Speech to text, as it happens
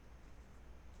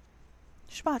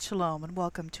Shabbat Shalom and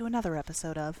welcome to another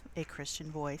episode of A Christian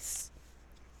Voice.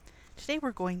 Today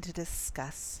we're going to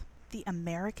discuss the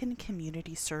American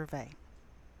Community Survey.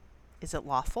 Is it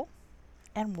lawful?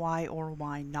 And why or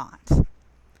why not?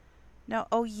 Now,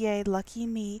 oh yay, lucky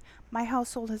me, my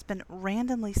household has been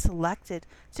randomly selected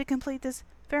to complete this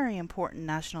very important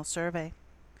national survey.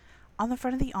 On the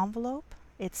front of the envelope,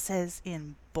 it says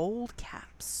in bold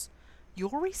caps,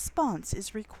 "Your response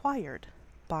is required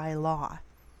by law."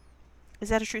 Is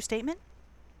that a true statement?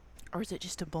 Or is it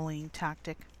just a bullying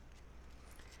tactic?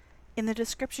 In the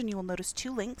description, you will notice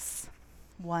two links.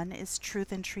 One is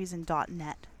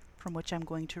truthandtreason.net, from which I'm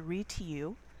going to read to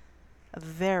you a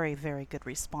very, very good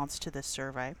response to this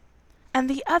survey. And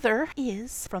the other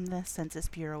is from the Census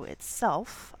Bureau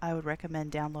itself. I would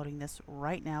recommend downloading this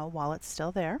right now while it's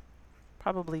still there,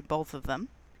 probably both of them,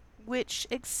 which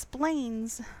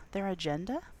explains their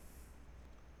agenda,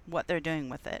 what they're doing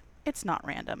with it. It's not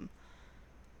random.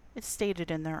 It's stated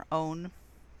in their own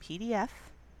PDF.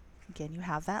 Again, you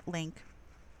have that link,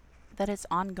 that it's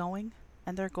ongoing,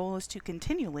 and their goal is to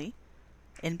continually,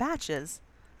 in batches,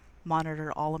 monitor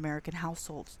all American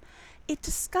households. It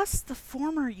discussed the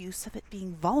former use of it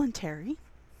being voluntary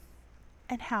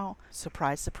and how,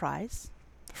 surprise, surprise,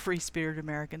 free-spirited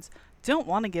Americans don't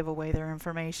want to give away their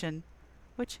information,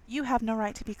 which you have no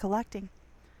right to be collecting.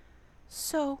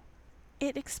 So,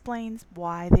 it explains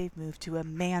why they've moved to a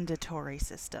mandatory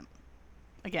system.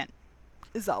 Again,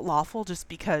 is that lawful just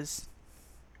because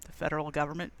the federal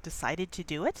government decided to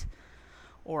do it?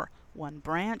 Or one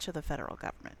branch of the federal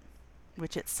government,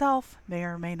 which itself may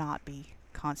or may not be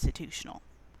constitutional.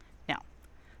 Now,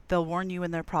 they'll warn you in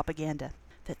their propaganda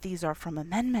that these are from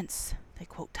amendments. They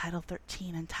quote Title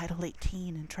 13 and Title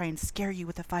 18 and try and scare you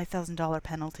with a $5,000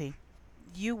 penalty.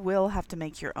 You will have to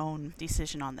make your own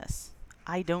decision on this.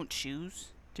 I don't choose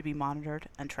to be monitored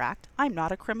and tracked. I'm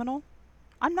not a criminal.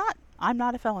 I'm not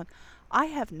a felon. I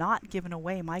have not given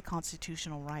away my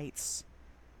constitutional rights.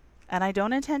 And I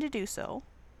don't intend to do so.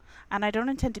 And I don't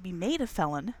intend to be made a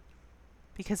felon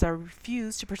because I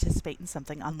refuse to participate in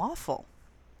something unlawful.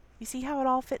 You see how it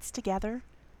all fits together?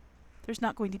 There's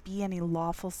not going to be any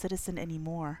lawful citizen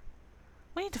anymore.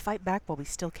 We need to fight back while we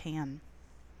still can.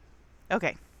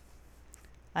 Okay.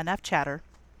 Enough chatter.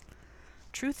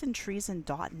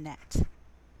 Truthandtreason.net.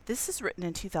 This is written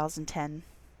in 2010,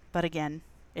 but again,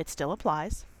 it still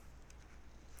applies.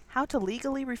 How to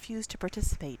legally refuse to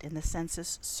participate in the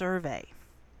census survey.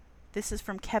 This is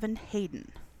from Kevin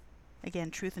Hayden.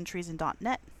 Again,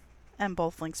 truthandtreason.net, and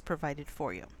both links provided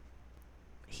for you.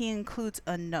 He includes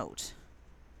a note.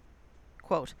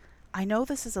 Quote, "I know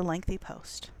this is a lengthy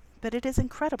post, but it is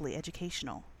incredibly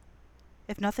educational.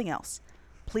 If nothing else,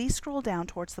 please scroll down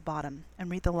towards the bottom and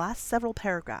read the last several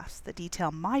paragraphs that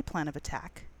detail my plan of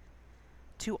attack.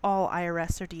 To all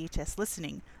IRS or DHS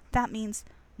listening, that means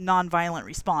nonviolent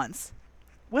response.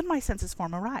 When my census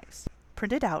form arrives,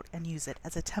 print it out and use it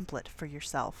as a template for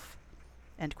yourself."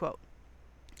 End quote.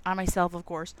 I myself, of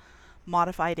course,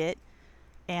 modified it,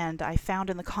 and I found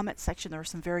in the comment section there were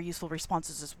some very useful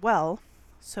responses as well,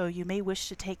 so you may wish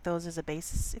to take those as a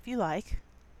basis if you like.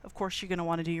 Of course, you're going to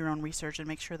want to do your own research and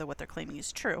make sure that what they're claiming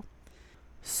is true.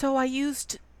 So I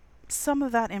used some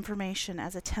of that information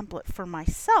as a template for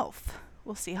myself.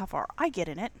 We'll see how far I get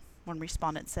in it. One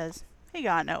respondent says, "He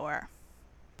got nowhere."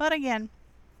 But again,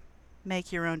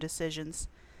 make your own decisions.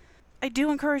 I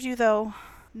do encourage you, though,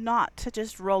 not to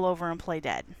just roll over and play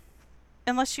dead.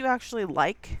 Unless you actually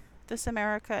like this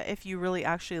America, if you really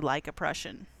actually like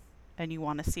oppression and you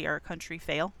want to see our country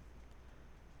fail,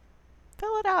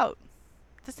 fill it out.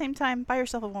 At the same time, buy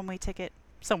yourself a one-way ticket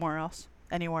somewhere else,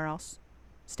 anywhere else.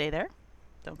 Stay there.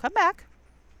 Don't come back.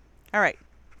 All right.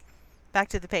 Back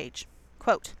to the page.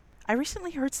 Quote, "I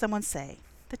recently heard someone say,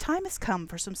 the time has come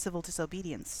for some civil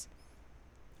disobedience,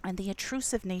 and the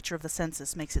intrusive nature of the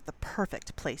census makes it the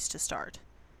perfect place to start.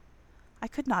 I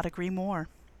could not agree more.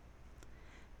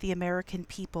 The American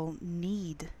people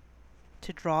need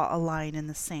to draw a line in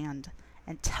the sand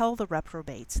and tell the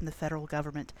reprobates in the federal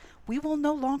government, we will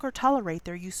no longer tolerate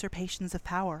their usurpations of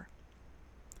power.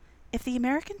 If the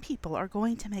American people are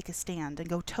going to make a stand and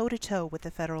go toe-to-toe with the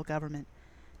federal government,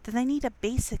 then they need a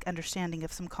basic understanding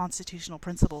of some constitutional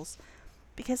principles,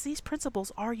 because these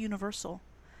principles are universal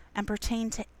and pertain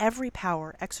to every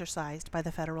power exercised by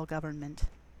the federal government.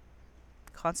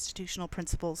 Constitutional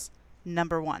principles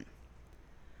number 1.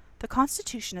 The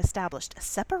Constitution established a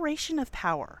separation of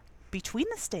power between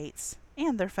the states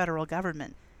and their federal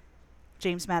government.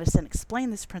 James Madison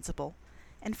explained this principle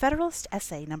in Federalist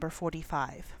Essay number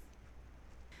 45.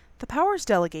 The powers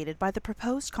delegated by the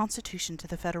proposed Constitution to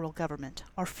the federal government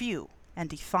are few and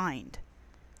defined.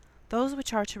 Those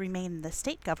which are to remain in the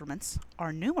state governments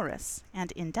are numerous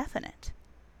and indefinite.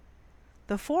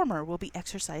 The former will be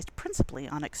exercised principally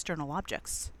on external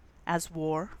objects, as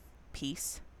war,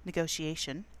 peace,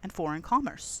 negotiation, and foreign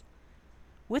commerce,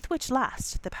 with which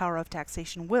last the power of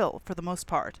taxation will, for the most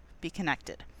part, be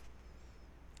connected.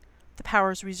 The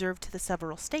powers reserved to the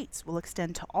several states will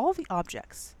extend to all the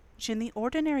objects which in the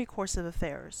ordinary course of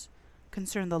affairs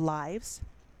concern the lives,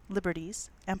 liberties,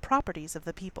 and properties of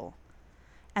the people,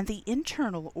 and the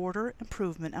internal order,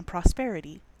 improvement, and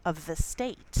prosperity of the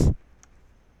state.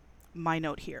 My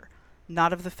note here,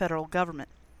 not of the federal government,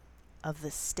 of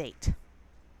the state.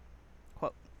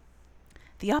 Quote,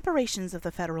 the operations of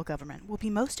the federal government will be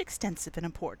most extensive and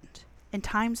important in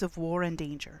times of war and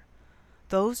danger,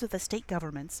 those of the state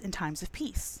governments in times of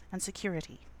peace and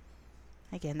security.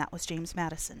 Again, that was James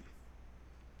Madison.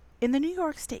 In the New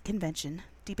York State Convention,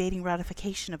 debating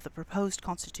ratification of the proposed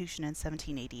Constitution in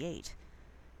 1788,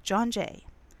 John Jay,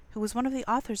 who was one of the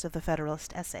authors of the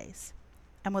Federalist Essays,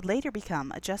 and would later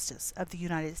become a Justice of the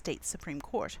United States Supreme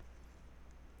Court,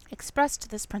 expressed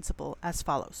this principle as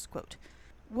follows, quote,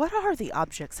 what are the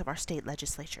objects of our state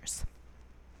legislatures?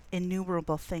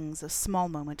 Innumerable things of small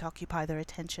moment occupy their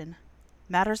attention,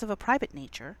 matters of a private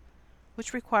nature,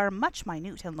 which require much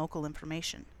minute and local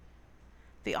information.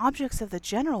 The objects of the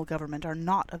general government are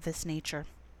not of this nature.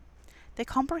 They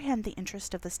comprehend the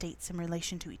interest of the states in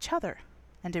relation to each other,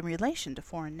 and in relation to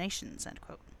foreign nations. End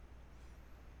quote.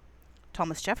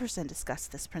 Thomas Jefferson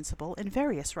discussed this principle in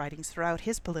various writings throughout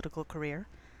his political career.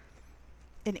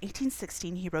 In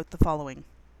 1816 he wrote the following,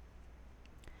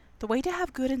 the way to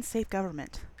have good and safe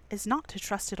government is not to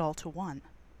trust it all to one,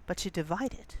 but to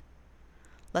divide it.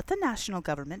 Let the national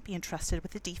government be entrusted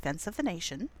with the defense of the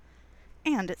nation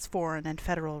and its foreign and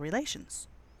federal relations,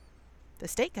 the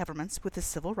state governments with the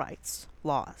civil rights,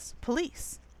 laws,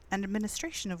 police, and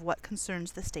administration of what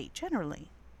concerns the state generally.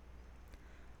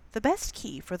 The best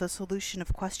key for the solution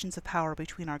of questions of power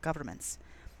between our governments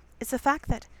is the fact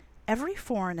that every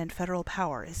foreign and federal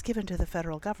power is given to the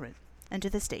federal government, and to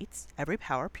the states every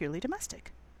power purely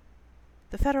domestic.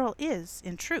 The federal is,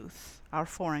 in truth, our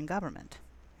foreign government.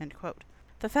 End quote.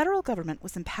 The federal government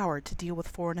was empowered to deal with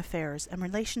foreign affairs and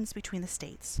relations between the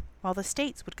states, while the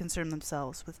states would concern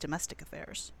themselves with domestic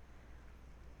affairs.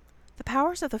 The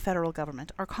powers of the federal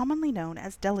government are commonly known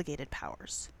as delegated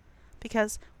powers,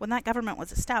 because when that government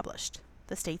was established,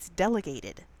 the states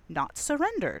delegated, not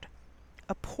surrendered,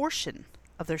 a portion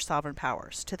of their sovereign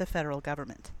powers to the federal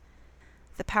government.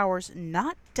 The powers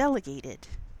not delegated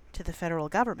to the federal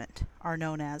government are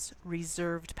known as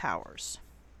reserved powers.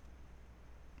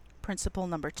 Principle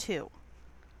number 2.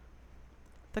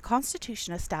 The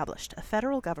Constitution established a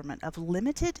federal government of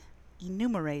limited,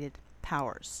 enumerated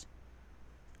powers.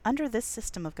 Under this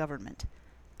system of government,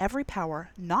 every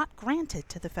power not granted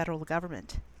to the federal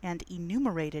government and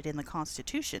enumerated in the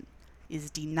Constitution is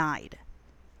denied.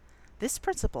 This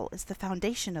principle is the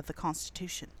foundation of the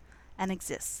Constitution and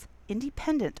exists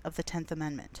independent of the 10th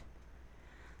Amendment.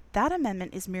 That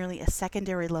amendment is merely a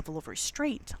secondary level of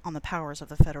restraint on the powers of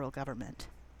the federal government.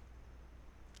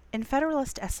 In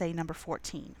Federalist Essay number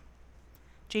 14,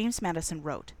 James Madison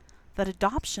wrote that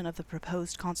adoption of the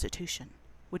proposed Constitution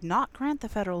would not grant the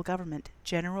federal government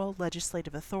general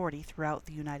legislative authority throughout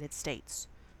the United States.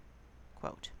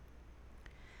 Quote,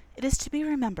 it is to be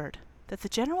remembered that the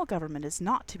general government is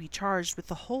not to be charged with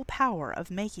the whole power of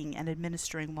making and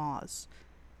administering laws.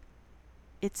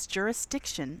 Its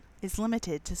jurisdiction is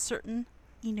limited to certain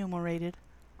enumerated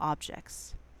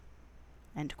objects.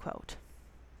 End quote.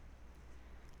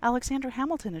 Alexander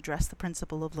Hamilton addressed the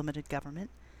principle of limited government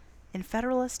in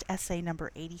Federalist Essay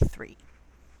number 83.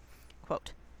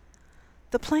 Quote,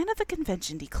 the plan of the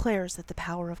convention declares that the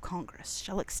power of Congress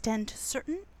shall extend to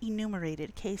certain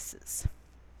enumerated cases.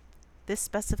 This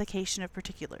specification of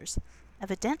particulars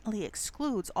evidently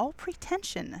excludes all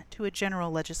pretension to a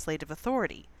general legislative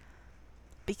authority,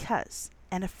 because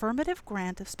an affirmative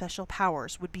grant of special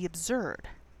powers would be absurd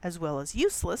as well as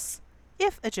useless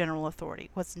if a general authority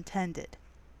was intended.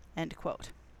 End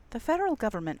quote. The federal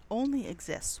government only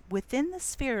exists within the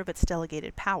sphere of its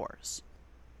delegated powers,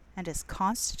 and is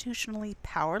constitutionally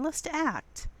powerless to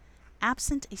act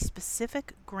absent a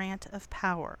specific grant of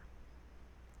power.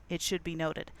 It should be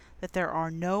noted that there are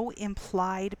no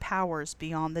implied powers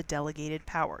beyond the delegated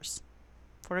powers.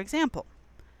 For example,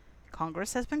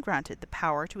 Congress has been granted the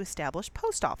power to establish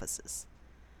post offices.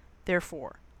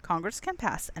 Therefore, Congress can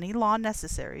pass any law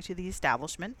necessary to the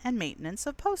establishment and maintenance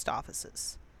of post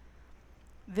offices.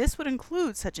 This would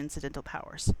include such incidental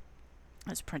powers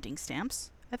as printing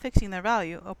stamps, affixing their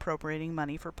value, appropriating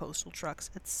money for postal trucks,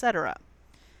 etc.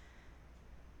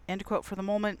 End quote for the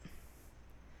moment.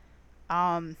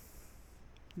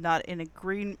 Not in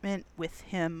agreement with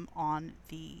him on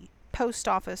the post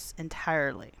office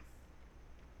entirely.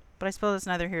 But I suppose it's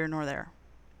neither here nor there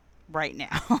right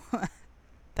now.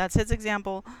 That's his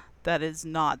example. That is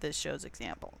not this show's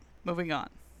example. Moving on.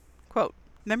 Quote,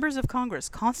 members of Congress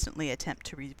constantly attempt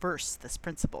to reverse this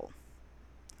principle.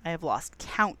 I have lost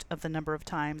count of the number of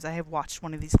times I have watched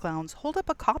one of these clowns hold up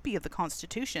a copy of the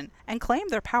Constitution and claim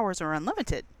their powers are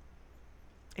unlimited.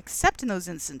 Except in those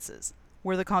instances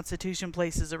where the Constitution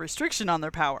places a restriction on their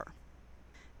power.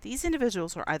 These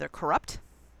individuals are either corrupt,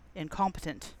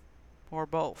 incompetent, or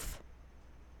both.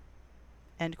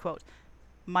 End quote.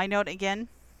 My note again,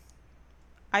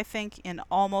 I think in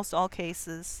almost all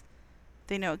cases,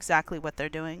 they know exactly what they're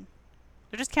doing.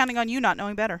 They're just counting on you not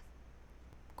knowing better.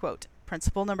 Quote,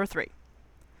 principle number 3.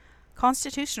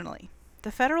 Constitutionally,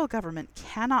 the federal government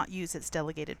cannot use its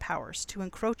delegated powers to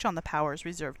encroach on the powers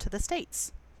reserved to the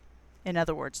states. In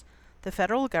other words, the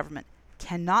federal government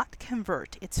cannot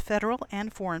convert its federal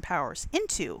and foreign powers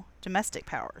into domestic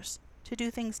powers to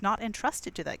do things not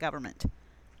entrusted to that government,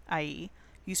 i.e.,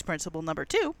 use principle number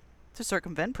 2 to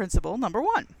circumvent principle number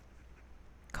 1.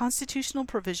 Constitutional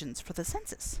provisions for the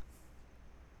census.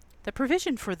 The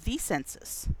provision for the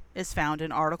census is found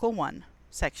in Article 1,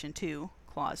 Section 2,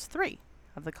 Clause 3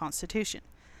 of the Constitution.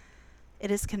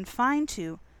 It is confined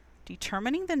to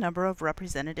determining the number of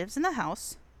representatives in the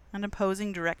House and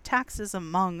imposing direct taxes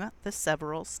among the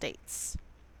several states.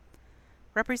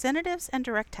 Representatives and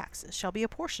direct taxes shall be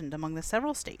apportioned among the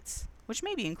several states, which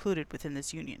may be included within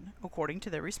this union, according to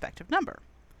their respective number.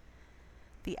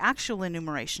 The actual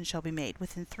enumeration shall be made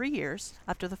within 3 years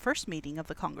after the first meeting of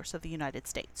the Congress of the United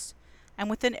States, and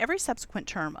within every subsequent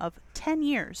term of 10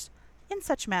 years, in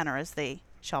such manner as they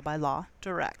shall by law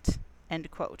direct. End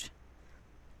quote.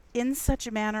 In such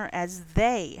a manner as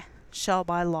they shall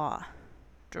by law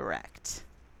direct.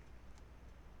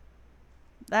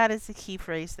 That is the key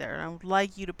phrase there, and I would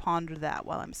like you to ponder that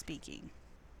while I'm speaking.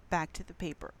 Back to the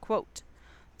paper. Quote,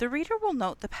 the reader will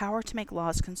note the power to make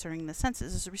laws concerning the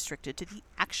census is restricted to the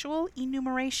actual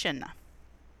enumeration.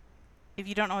 If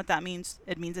you don't know what that means,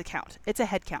 it means a count. It's a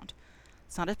head count.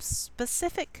 It's not a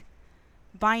specific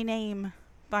by name,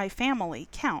 by family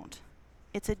count.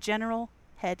 It's a general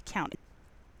head count.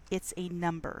 It's a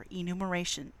number,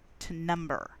 enumeration to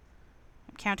number.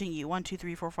 I'm counting you, 1, 2,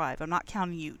 3, 4, 5. I'm not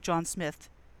counting you, John Smith,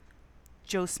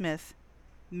 Joe Smith,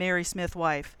 Mary Smith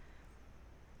wife.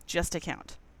 Just a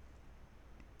count.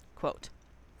 Quote,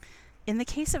 in the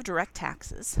case of direct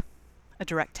taxes, a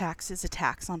direct tax is a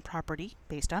tax on property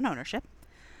based on ownership.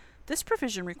 This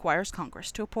provision requires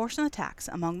Congress to apportion the tax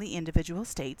among the individual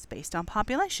states based on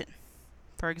population.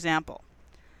 For example,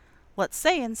 let's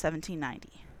say in 1790,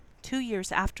 2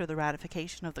 years after the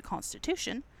ratification of the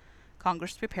Constitution,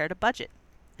 Congress prepared a budget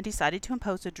and decided to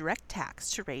impose a direct tax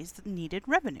to raise the needed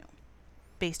revenue.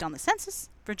 Based on the census,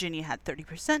 Virginia had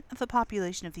 30% of the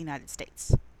population of the United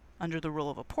States. Under the rule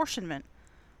of apportionment,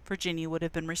 Virginia would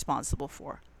have been responsible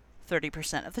for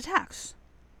 30% of the tax.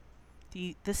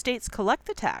 The states collect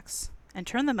the tax and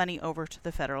turn the money over to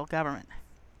the federal government.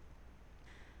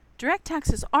 Direct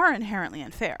taxes are inherently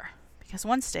unfair because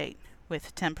one state,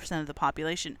 with 10% of the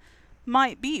population,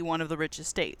 might be one of the richest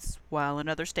states, while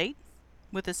another state,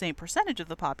 with the same percentage of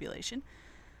the population,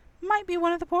 might be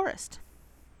one of the poorest.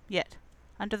 Yet,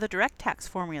 under the direct tax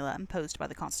formula imposed by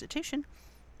the Constitution,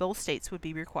 both states would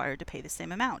be required to pay the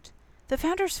same amount. The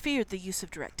founders feared the use of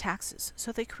direct taxes,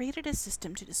 so they created a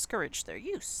system to discourage their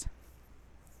use.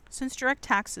 Since direct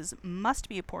taxes must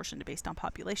be apportioned based on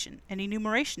population, an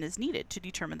enumeration is needed to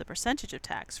determine the percentage of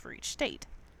tax for each state.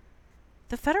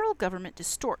 The federal government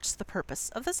distorts the purpose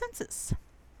of the census.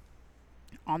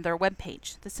 On their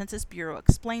webpage, the Census Bureau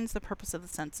explains the purpose of the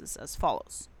census as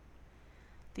follows.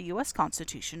 The U.S.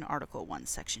 Constitution, Article 1,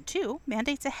 Section 2,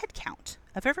 mandates a head count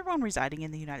of everyone residing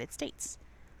in the United States.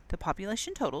 The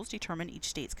population totals determine each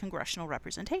state's congressional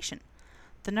representation.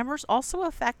 The numbers also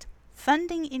affect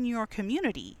funding in your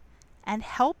community and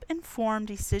help inform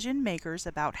decision makers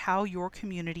about how your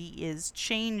community is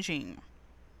changing.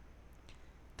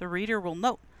 The reader will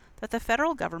note that the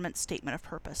federal government's statement of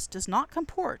purpose does not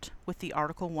comport with the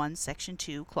Article 1, Section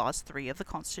 2, Clause 3 of the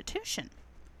Constitution.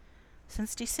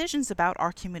 Since decisions about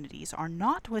our communities are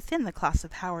not within the class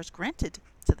of powers granted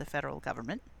to the federal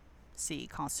government, see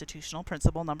Constitutional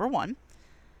Principle Number 1,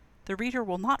 the reader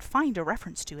will not find a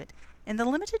reference to it in the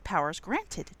limited powers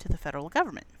granted to the federal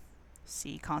government,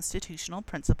 see Constitutional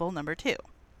Principle Number 2.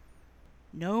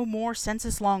 No more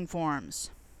census long forms.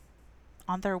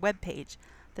 On their webpage,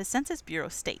 the Census Bureau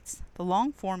states the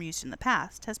long form used in the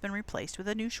past has been replaced with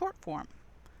a new short form.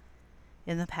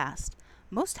 In the past,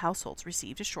 Most households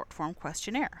received a short-form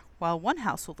questionnaire, while one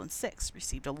household in 6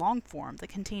 received a long form that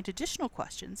contained additional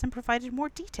questions and provided more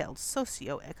detailed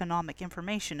socio-economic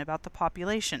information about the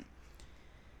population.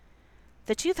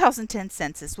 The 2010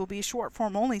 census will be a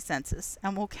short-form only census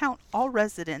and will count all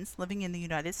residents living in the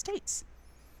United States,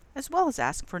 as well as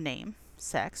ask for name,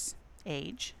 sex,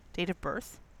 age, date of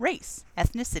birth, race,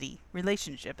 ethnicity,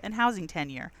 relationship, and housing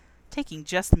tenure, taking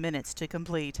just minutes to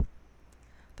complete.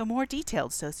 The more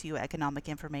detailed socioeconomic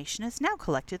information is now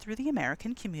collected through the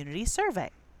American Community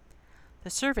Survey. The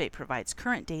survey provides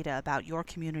current data about your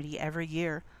community every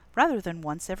year, rather than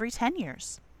once every 10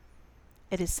 years.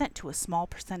 It is sent to a small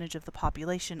percentage of the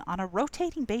population on a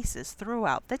rotating basis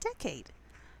throughout the decade.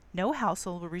 No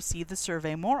household will receive the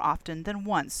survey more often than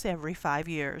once every 5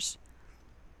 years.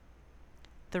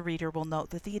 The reader will note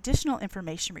that the additional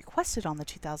information requested on the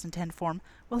 2010 form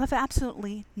will have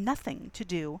absolutely nothing to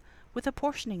do with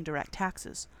apportioning direct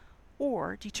taxes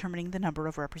or determining the number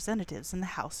of representatives in the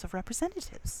House of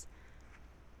Representatives.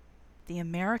 The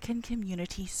American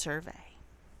Community Survey.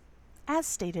 As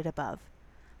stated above,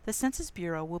 the Census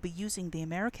Bureau will be using the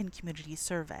American Community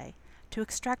Survey to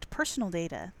extract personal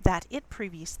data that it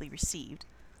previously received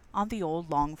on the old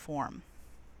long form.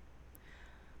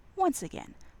 Once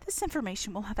again, this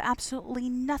information will have absolutely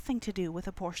nothing to do with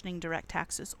apportioning direct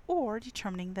taxes or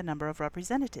determining the number of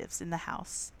representatives in the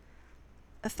House.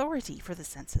 Authority for the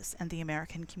Census and the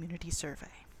American Community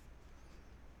Survey.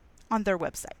 On their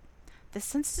website, the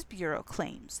Census Bureau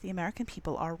claims the American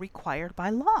people are required by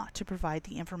law to provide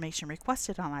the information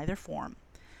requested on either form,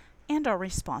 and our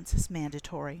response is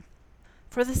mandatory.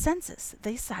 For the census,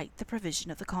 they cite the provision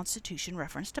of the Constitution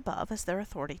referenced above as their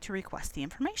authority to request the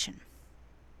information.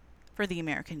 For the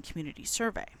American Community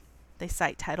Survey, they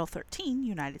cite Title 13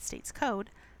 United States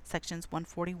Code, Sections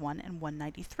 141 and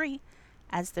 193,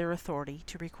 as their authority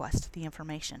to request the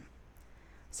information.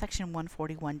 Section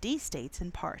 141D states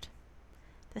in part,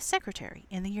 "The Secretary,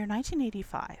 in the year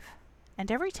 1985, and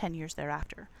every 10 years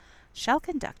thereafter, shall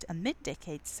conduct a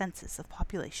mid-decade census of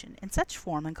population in such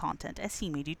form and content as he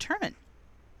may determine."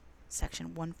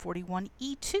 Section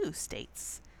 141E2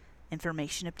 states,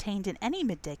 "Information obtained in any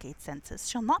mid-decade census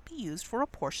shall not be used for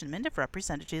apportionment of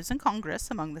representatives in Congress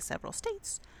among the several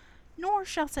states, nor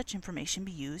shall such information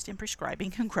be used in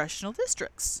prescribing congressional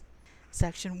districts."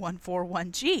 Section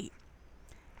 141G.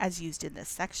 As used in this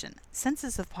section,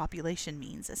 census of population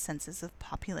means a census of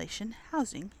population,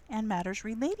 housing, and matters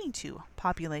relating to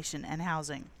population and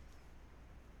housing.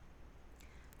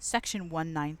 Section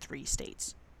 193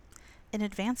 states, "In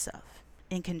advance of,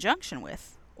 in conjunction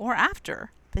with, or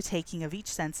after the taking of each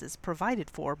census provided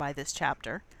for by this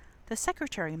chapter, the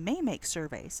Secretary may make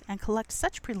surveys and collect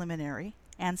such preliminary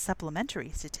and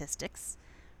supplementary statistics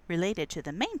related to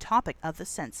the main topic of the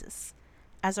census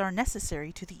as are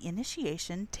necessary to the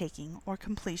initiation, taking, or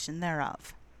completion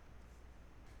thereof."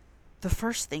 The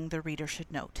first thing the reader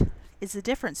should note is the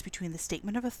difference between the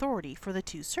statement of authority for the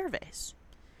two surveys.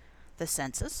 The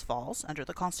census falls under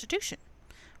the Constitution,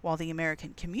 while the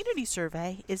American Community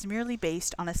Survey is merely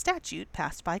based on a statute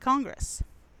passed by Congress.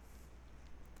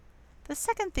 The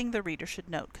second thing the reader should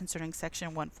note concerning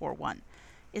Section 141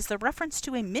 is the reference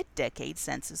to a mid-decade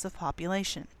census of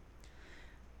population.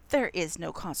 There is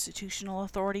no constitutional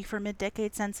authority for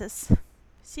mid-decade census.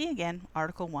 See again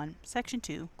Article 1, Section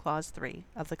 2, Clause 3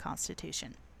 of the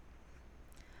Constitution.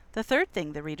 The third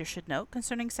thing the reader should note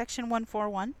concerning Section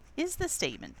 141 is the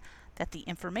statement that the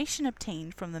information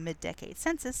obtained from the mid-decade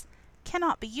census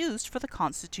cannot be used for the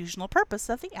constitutional purpose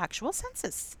of the actual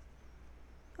census.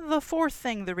 The fourth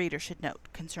thing the reader should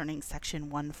note concerning Section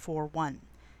 141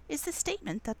 is the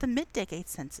statement that the mid-decade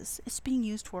census is being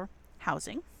used for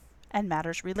housing and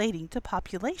matters relating to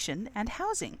population and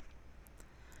housing.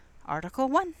 Article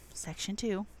 1, Section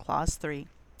 2, Clause 3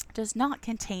 does not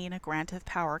contain a grant of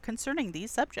power concerning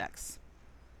these subjects.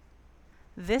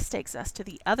 This takes us to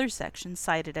the other section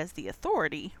cited as the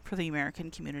authority for the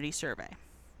American Community Survey.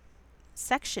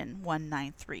 Section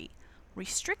 193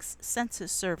 restricts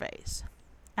census surveys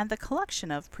and the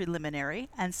collection of preliminary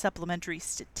and supplementary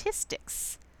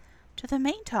statistics to the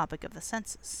main topic of the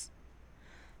census,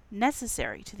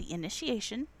 necessary to the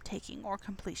initiation, taking, or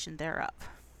completion thereof.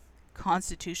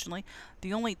 Constitutionally,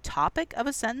 the only topic of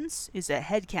a census is a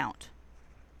head count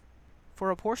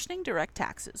for apportioning direct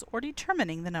taxes or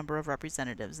determining the number of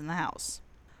representatives in the House.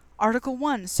 Article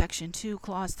 1, Section 2,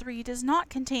 Clause 3 does not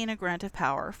contain a grant of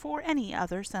power for any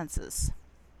other census.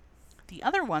 The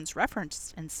other ones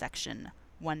referenced in Section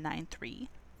 193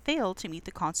 fail to meet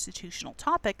the constitutional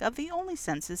topic of the only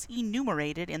census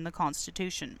enumerated in the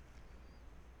Constitution.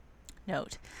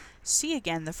 Note: see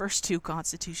again the first two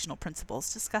constitutional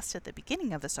principles discussed at the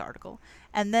beginning of this article,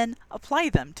 and then apply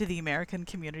them to the American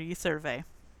Community Survey.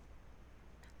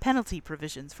 Penalty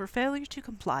provisions for failure to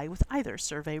comply with either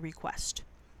survey request.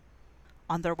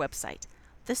 On their website,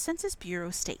 the Census Bureau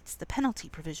states the penalty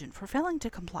provision for failing to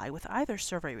comply with either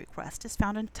survey request is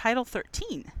found in Title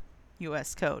 13,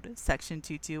 U.S. Code, Section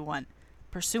 221.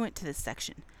 Pursuant to this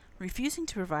section, refusing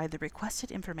to provide the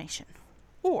requested information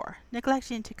or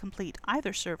neglecting to complete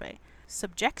either survey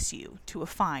subjects you to a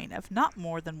fine of not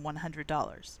more than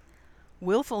 $100.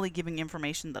 Willfully giving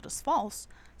information that is false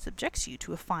subjects you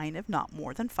to a fine of not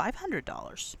more than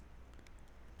 $500.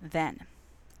 Then,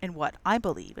 in what I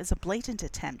believe is a blatant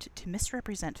attempt to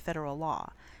misrepresent federal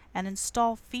law and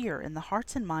install fear in the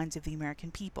hearts and minds of the American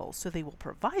people so they will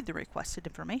provide the requested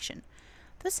information,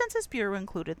 the Census Bureau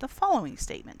included the following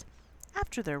statement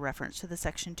after their reference to the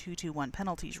Section 221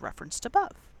 penalties referenced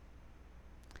above.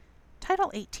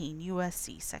 Title 18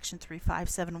 U.S.C. Section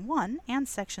 3571 and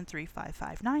Section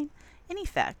 3559 in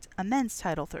effect amends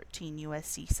Title 13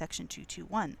 U.S.C. Section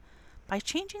 221 by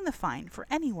changing the fine for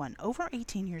anyone over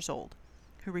 18 years old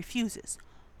who refuses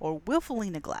or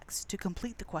willfully neglects to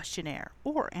complete the questionnaire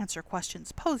or answer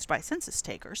questions posed by census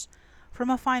takers from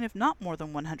a fine of not more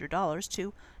than $100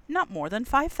 to not more than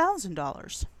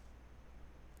 $5,000.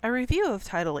 A review of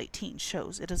Title 18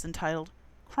 shows it is entitled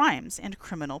Crimes and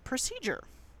Criminal Procedure.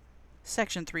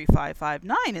 Section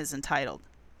 3559 is entitled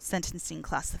Sentencing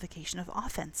Classification of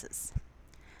Offenses.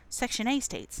 Section A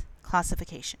states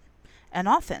Classification. An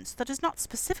offense that is not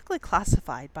specifically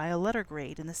classified by a letter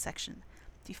grade in the section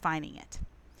defining it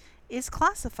is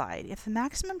classified if the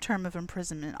maximum term of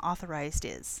imprisonment authorized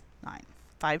is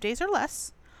 5 days or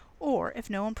less, or if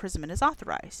no imprisonment is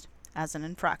authorized, as an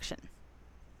infraction.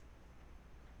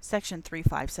 Section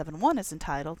 3571 is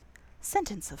entitled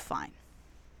Sentence of Fine.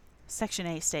 Section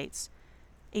A states,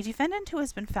 a defendant who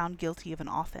has been found guilty of an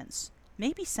offense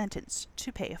may be sentenced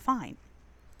to pay a fine.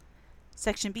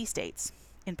 Section B states,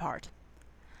 in part,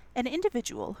 an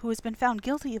individual who has been found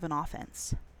guilty of an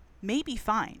offense may be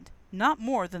fined not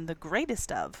more than the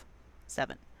greatest of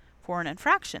 7. For an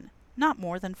infraction, not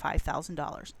more than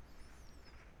 $5,000.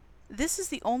 This is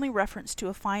the only reference to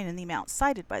a fine in the amount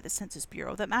cited by the Census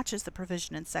Bureau that matches the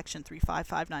provision in Section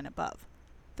 3559 above.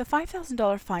 The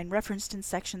 $5,000 fine referenced in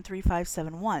Section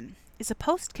 3571 is a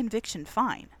post-conviction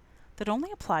fine that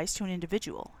only applies to an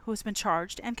individual who has been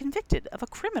charged and convicted of a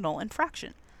criminal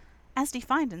infraction, as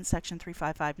defined in Section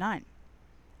 3559.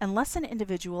 Unless an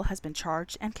individual has been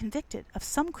charged and convicted of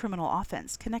some criminal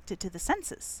offense connected to the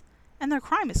census, and their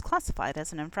crime is classified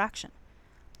as an infraction,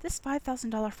 this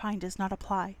 $5,000 fine does not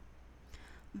apply.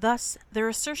 Thus, their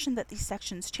assertion that these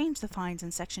sections change the fines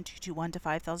in Section 221 to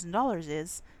 $5,000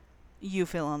 is, you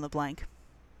fill in the blank.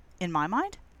 In my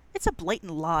mind, it's a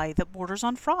blatant lie that borders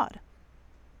on fraud.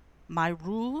 My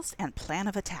rules and plan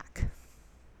of attack.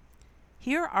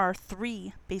 Here are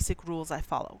 3 basic rules I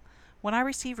follow when I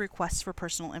receive requests for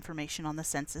personal information on the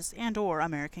census and/or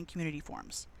American Community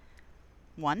Forms.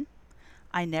 1.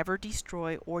 I never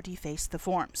destroy or deface the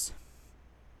forms.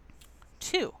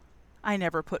 2. I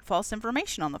never put false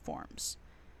information on the forms.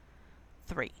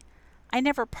 3. I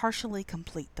never partially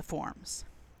complete the forms.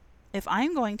 If I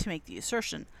am going to make the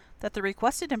assertion that the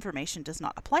requested information does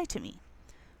not apply to me,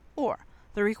 or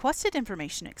the requested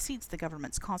information exceeds the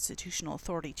government's constitutional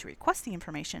authority to request the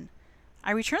information, I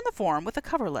return the form with a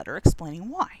cover letter explaining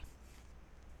why.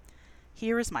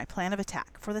 Here is my plan of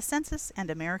attack for the Census and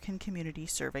American Community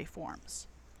Survey forms.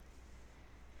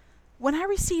 When I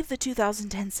receive the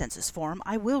 2010 census form,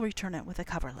 I will return it with a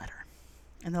cover letter.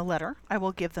 In the letter, I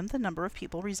will give them the number of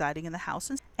people residing in the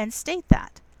house and state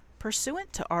that,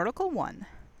 pursuant to Article 1,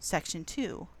 Section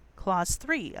 2, Clause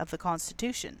 3 of the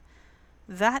Constitution,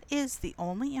 that is the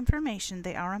only information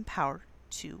they are empowered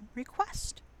to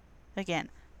request. Again,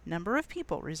 number of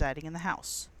people residing in the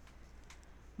house.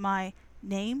 My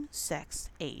name,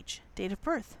 sex, age, date of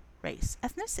birth, race,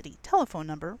 ethnicity, telephone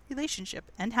number, relationship,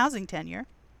 and housing tenure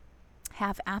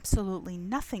have absolutely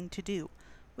nothing to do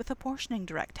with apportioning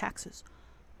direct taxes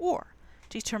or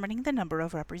determining the number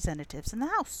of representatives in the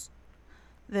House.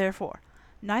 Therefore,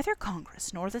 neither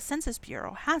Congress nor the Census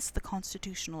Bureau has the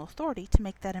constitutional authority to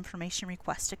make that information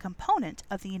request a component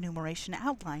of the enumeration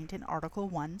outlined in Article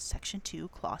 1, Section 2,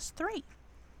 Clause 3.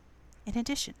 In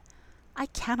addition, I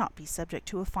cannot be subject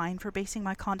to a fine for basing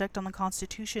my conduct on the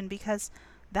Constitution because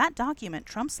that document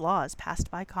trumps laws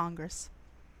passed by Congress.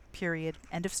 Period.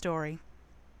 End of story.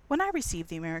 When I receive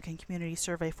the American Community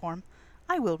Survey form,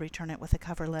 I will return it with a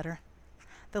cover letter.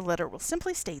 The letter will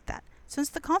simply state that, Since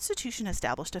the Constitution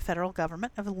established a federal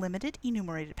government of limited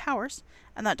enumerated powers,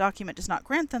 and that document does not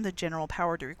grant them the general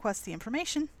power to request the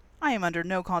information, I am under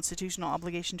no constitutional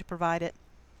obligation to provide it.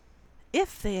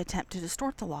 If they attempt to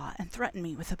distort the law and threaten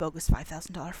me with a bogus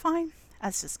 $5,000 fine,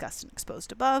 as discussed and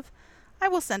exposed above, I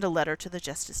will send a letter to the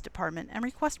Justice Department and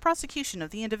request prosecution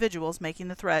of the individuals making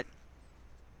the threat.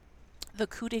 The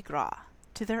coup de grace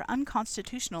to their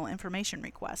unconstitutional information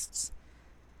requests.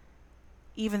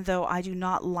 Even though I do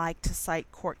not like to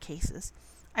cite court cases,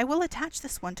 I will attach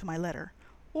this one to my letter,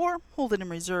 or hold it in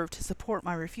reserve to support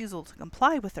my refusal to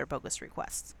comply with their bogus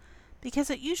requests, because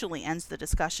it usually ends the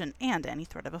discussion and any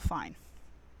threat of a fine.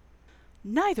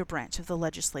 Neither branch of the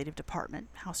legislative department,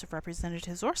 House of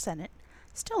Representatives or Senate,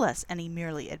 still less any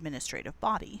merely administrative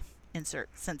body, insert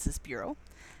Census Bureau,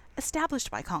 established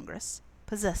by Congress,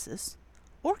 possesses,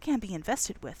 or can be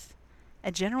invested with,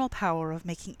 a general power of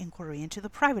making inquiry into the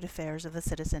private affairs of the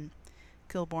citizen.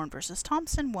 Kilbourne v.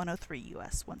 Thompson, 103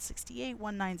 U.S. 168,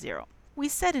 190. We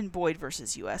said in Boyd v.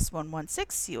 U.S.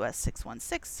 116, U.S.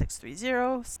 616,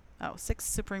 630, 6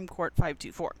 Supreme Court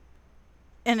 524,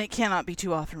 and it cannot be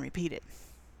too often repeated,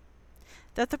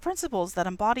 that the principles that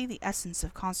embody the essence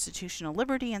of constitutional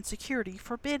liberty and security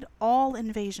forbid all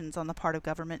invasions on the part of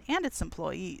government and its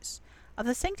employees of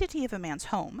the sanctity of a man's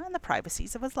home and the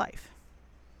privacies of his life.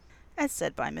 As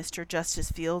said by Mr.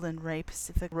 Justice Field in Ray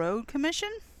Pacific Road Commission,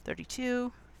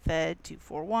 32, Fed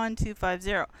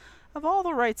 241250, of all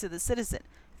the rights of the citizen,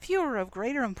 few are of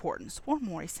greater importance or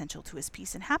more essential to his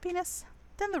peace and happiness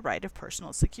than the right of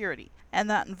personal security, and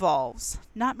that involves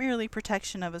not merely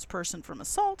protection of his person from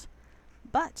assault,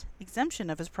 but exemption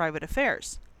of his private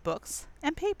affairs, books,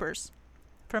 and papers,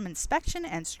 from inspection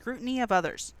and scrutiny of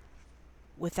others.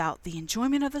 Without the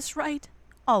enjoyment of this right,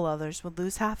 all others would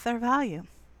lose half their value.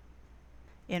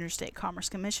 Interstate Commerce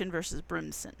Commission v.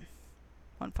 Brimson,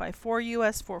 154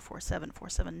 U.S. 447,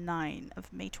 479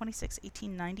 of May 26,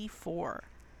 1894.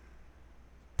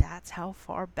 That's how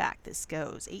far back this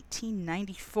goes,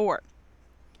 1894.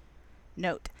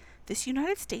 Note, this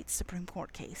United States Supreme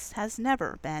Court case has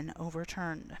never been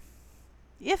overturned.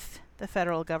 If the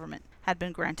federal government had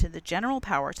been granted the general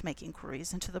power to make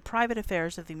inquiries into the private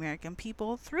affairs of the American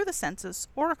people through the census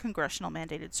or a congressional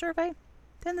mandated survey,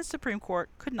 then the Supreme Court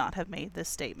could not have made this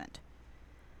statement.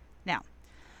 Now,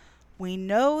 we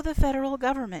know the federal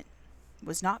government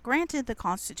was not granted the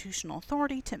constitutional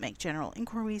authority to make general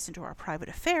inquiries into our private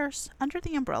affairs under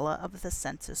the umbrella of the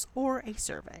census or a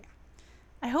survey.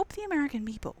 I hope the American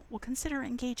people will consider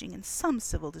engaging in some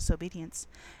civil disobedience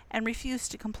and refuse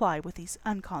to comply with these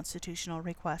unconstitutional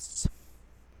requests.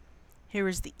 Here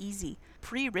is the easy,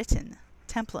 pre-written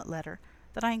template letter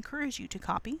that I encourage you to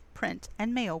copy, print,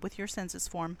 and mail with your census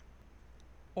form,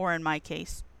 or in my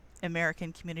case,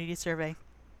 American Community Survey.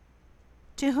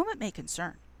 To whom it may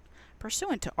concern,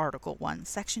 pursuant to Article 1,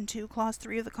 Section 2, Clause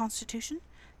 3 of the Constitution,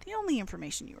 the only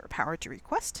information you are empowered to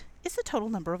request is the total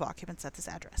number of occupants at this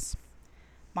address.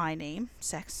 My name,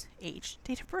 sex, age,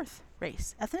 date of birth,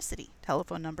 race, ethnicity,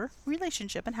 telephone number,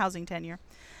 relationship, and housing tenure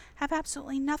have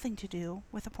absolutely nothing to do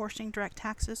with apportioning direct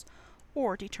taxes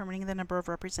or determining the number of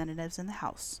representatives in the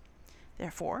House.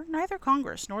 Therefore, neither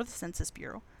Congress nor the Census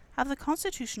Bureau have the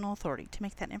constitutional authority to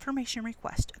make that information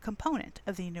request a component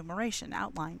of the enumeration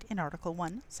outlined in Article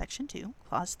 1, Section 2,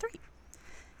 Clause 3.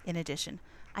 In addition,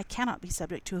 I cannot be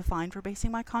subject to a fine for basing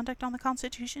my conduct on the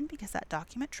Constitution because that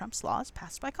document trumps laws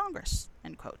passed by Congress."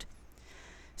 End quote.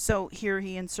 So here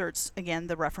he inserts again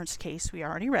the referenced case we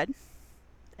already read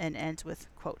and ends with,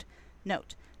 quote,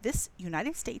 "Note, this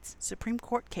United States Supreme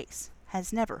Court case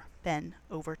has never been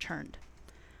overturned.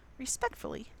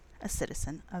 Respectfully, a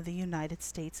citizen of the United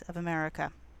States of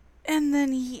America." And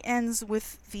then he ends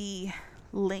with the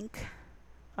link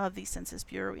of the Census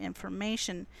Bureau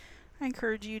information. I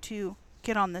encourage you to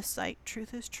get on this site,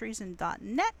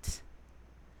 truthistreason.net,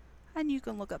 and you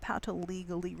can look up how to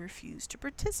legally refuse to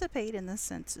participate in the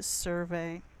census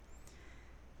survey.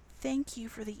 Thank you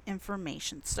for the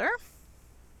information, sir.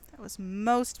 That was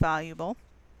most valuable.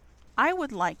 I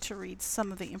would like to read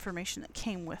some of the information that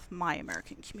came with my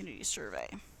American Community Survey,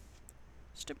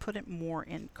 just to put it more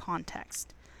in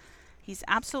context. He's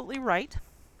absolutely right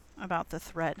about the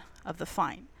threat of the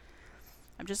fine.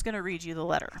 I'm just going to read you the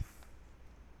letter.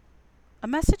 A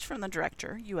message from the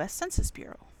Director, U.S. Census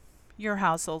Bureau. Your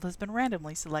household has been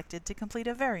randomly selected to complete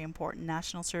a very important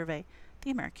national survey,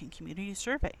 the American Community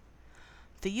Survey.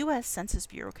 The U.S. Census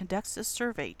Bureau conducts this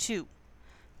survey to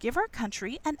give our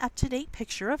country an up-to-date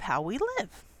picture of how we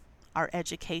live, our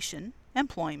education,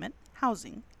 employment,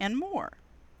 housing, and more.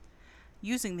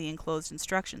 Using the enclosed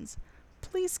instructions,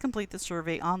 please complete the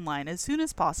survey online as soon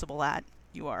as possible at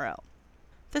URL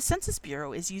The Census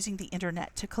Bureau is using the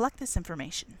internet to collect this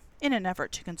information in an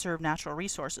effort to conserve natural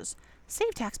resources,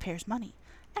 save taxpayers money,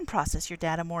 and process your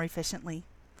data more efficiently.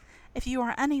 If you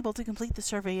are unable to complete the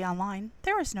survey online,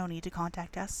 there is no need to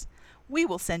contact us. We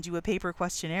will send you a paper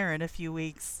questionnaire in a few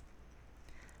weeks.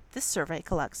 This survey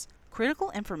collects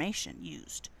critical information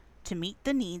used to meet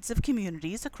the needs of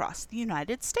communities across the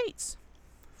United States.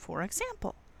 For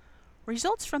example,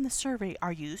 results from the survey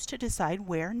are used to decide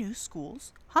where new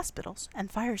schools, hospitals,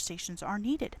 and fire stations are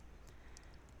needed.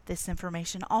 This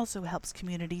information also helps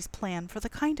communities plan for the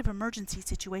kind of emergency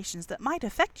situations that might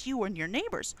affect you and your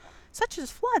neighbors, such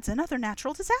as floods and other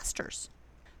natural disasters.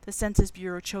 The Census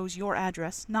Bureau chose your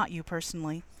address, not you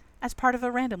personally, as part of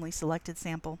a randomly selected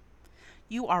sample.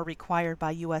 You are required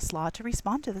by U.S. law to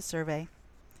respond to the survey.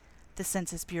 The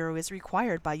Census Bureau is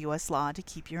required by U.S. law to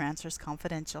keep your answers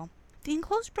confidential. The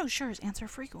enclosed brochures answer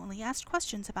frequently asked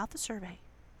questions about the survey.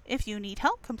 If you need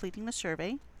help completing the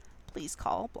survey, please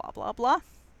call blah blah blah.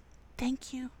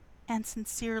 Thank you, and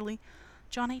sincerely,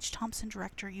 John H. Thompson,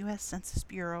 Director, U.S. Census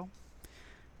Bureau,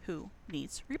 who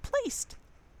needs replaced.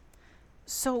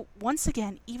 So, once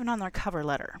again, even on their cover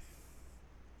letter,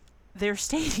 they're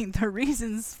stating the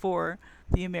reasons for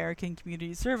the American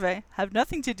Community Survey have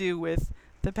nothing to do with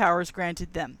the powers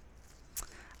granted them.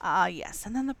 Yes,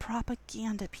 and then the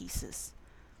propaganda pieces.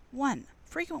 1.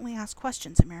 Frequently asked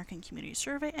questions, American Community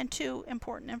Survey, and 2.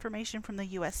 Important information from the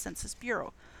U.S. Census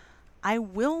Bureau. I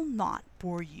will not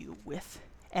bore you with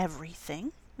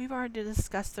everything. We've already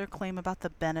discussed their claim about the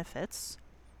benefits.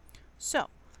 So,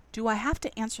 do I have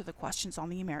to answer the questions on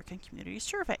the American Community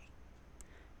Survey?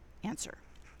 Answer: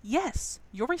 yes.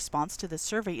 Your response to the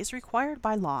survey is required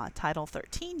by law, Title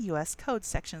 13, U.S. Code,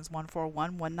 Sections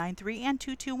 141, 193, and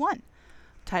 221.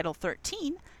 Title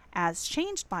 13, as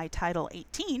changed by Title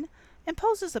 18,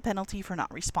 imposes a penalty for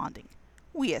not responding.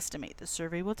 We estimate the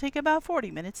survey will take about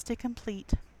 40 minutes to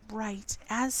complete. Right,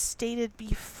 as stated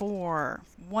before.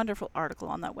 Wonderful article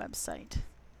on that website,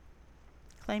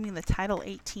 claiming the Title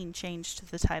 18 changed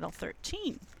to the Title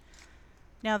 13.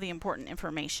 Now the important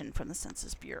information from the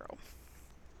Census Bureau.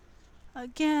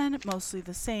 Again, mostly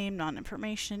the same,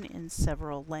 non-information in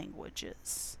several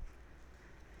languages.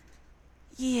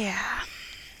 Yeah.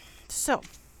 So,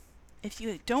 if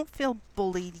you don't feel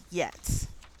bullied yet,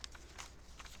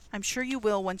 I'm sure you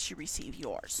will once you receive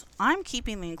yours. I'm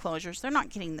keeping the enclosures. They're not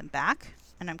getting them back.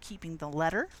 And I'm keeping the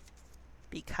letter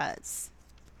because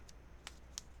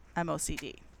I'm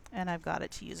OCD. And I've got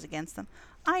it to use against them.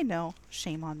 I know,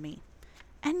 shame on me.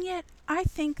 And yet, I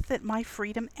think that my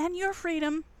freedom and your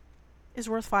freedom is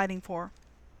worth fighting for.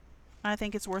 I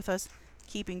think it's worth us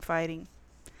keeping fighting.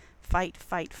 Fight,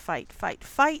 fight, fight, fight,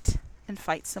 fight, and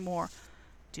fight some more.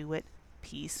 Do it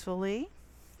peacefully.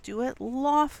 Do it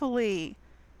lawfully.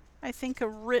 I think a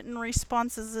written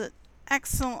response is an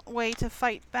excellent way to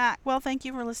fight back. Well, thank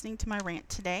you for listening to my rant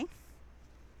today.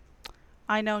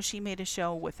 I know she made a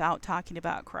show without talking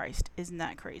about Christ. Isn't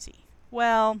that crazy?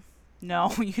 Well,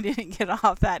 no, you didn't get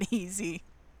off that easy.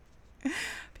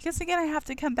 Because again, I have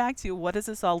to come back to what is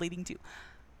this all leading to?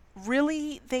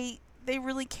 Really, they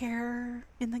really care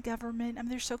in the government. I mean,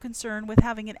 they're so concerned with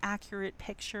having an accurate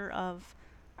picture of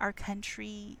our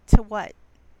country to what?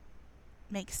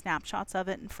 Make snapshots of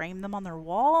it and frame them on their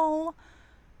wall?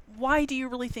 Why do you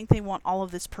really think they want all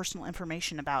of this personal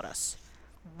information about us?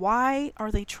 Why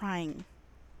are they trying?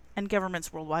 And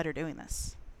governments worldwide are doing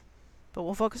this. But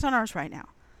we'll focus on ours right now.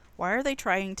 Why are they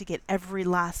trying to get every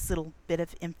last little bit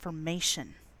of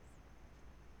information?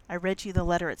 I read to you the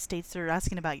letter. It states they're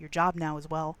asking about your job now as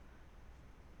well.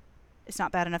 It's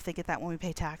not bad enough they get that when we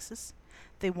pay taxes.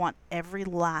 They want every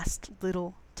last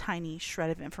little tiny shred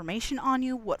of information on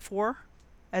you. What for?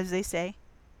 As they say.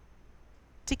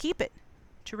 To keep it.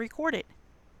 To record it.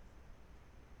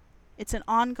 It's an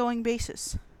ongoing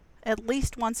basis. At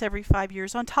least once every 5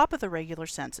 years on top of the regular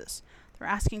census. They're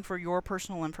asking for your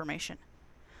personal information.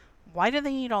 Why do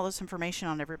they need all this information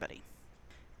on everybody?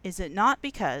 Is it not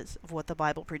because of what the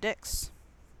Bible predicts?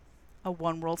 A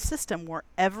one world system where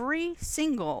every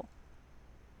single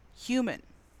human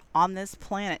on this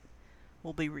planet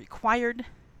will be required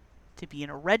to be in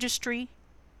a registry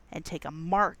and take a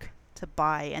mark to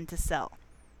buy and to sell.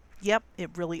 Yep,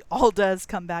 it really all does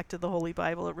come back to the Holy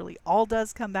Bible. It really all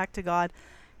does come back to God.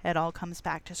 It all comes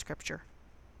back to Scripture.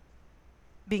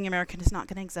 Being American is not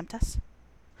going to exempt us.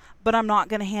 But I'm not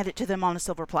going to hand it to them on a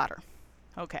silver platter.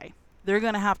 Okay. They're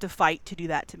going to have to fight to do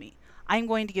that to me. I'm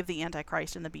going to give the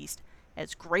Antichrist and the Beast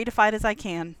as great a fight as I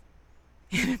can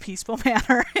in a peaceful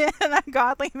manner, in a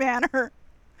godly manner.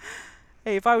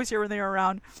 Hey, if I was here when they were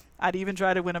around, I'd even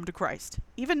try to win them to Christ.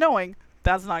 Even knowing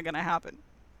that's not going to happen.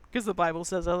 Because the Bible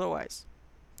says otherwise.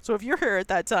 So if you're here at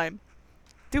that time,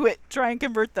 do it. Try and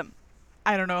convert them.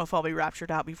 I don't know if I'll be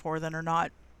raptured out before then or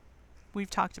not. We've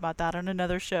talked about that on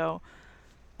another show,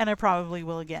 and I probably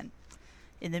will again.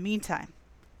 In the meantime,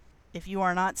 if you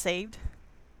are not saved,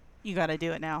 you got to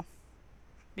do it now.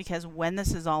 Because when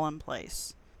this is all in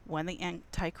place, when the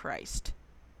Antichrist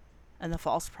and the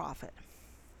false prophet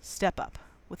step up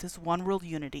with this one world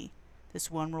unity,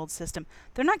 this one world system,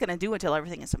 they're not going to do it till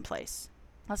everything is in place.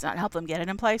 Let's not help them get it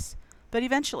in place, but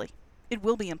eventually it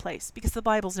will be in place because the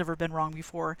Bible's never been wrong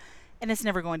before, and it's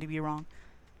never going to be wrong.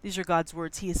 These are God's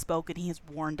words. He has spoken. He has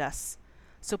warned us.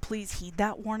 So please heed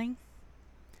that warning.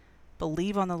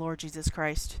 Believe on the Lord Jesus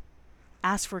Christ.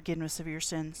 Ask forgiveness of your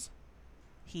sins.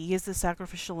 He is the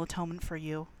sacrificial atonement for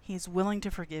you. He is willing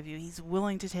to forgive you. He's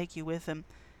willing to take you with him.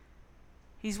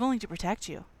 He's willing to protect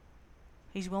you.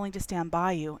 He's willing to stand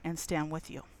by you and stand with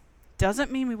you.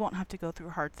 Doesn't mean we won't have to go through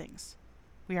hard things.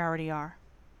 We already are.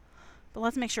 But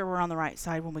let's make sure we're on the right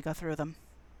side when we go through them.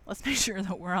 Let's make sure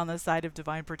that we're on the side of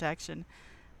divine protection.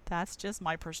 That's just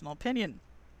my personal opinion.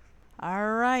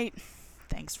 All right.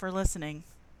 Thanks for listening.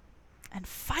 And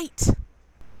fight!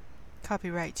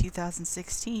 Copyright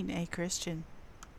 2016, A Christian.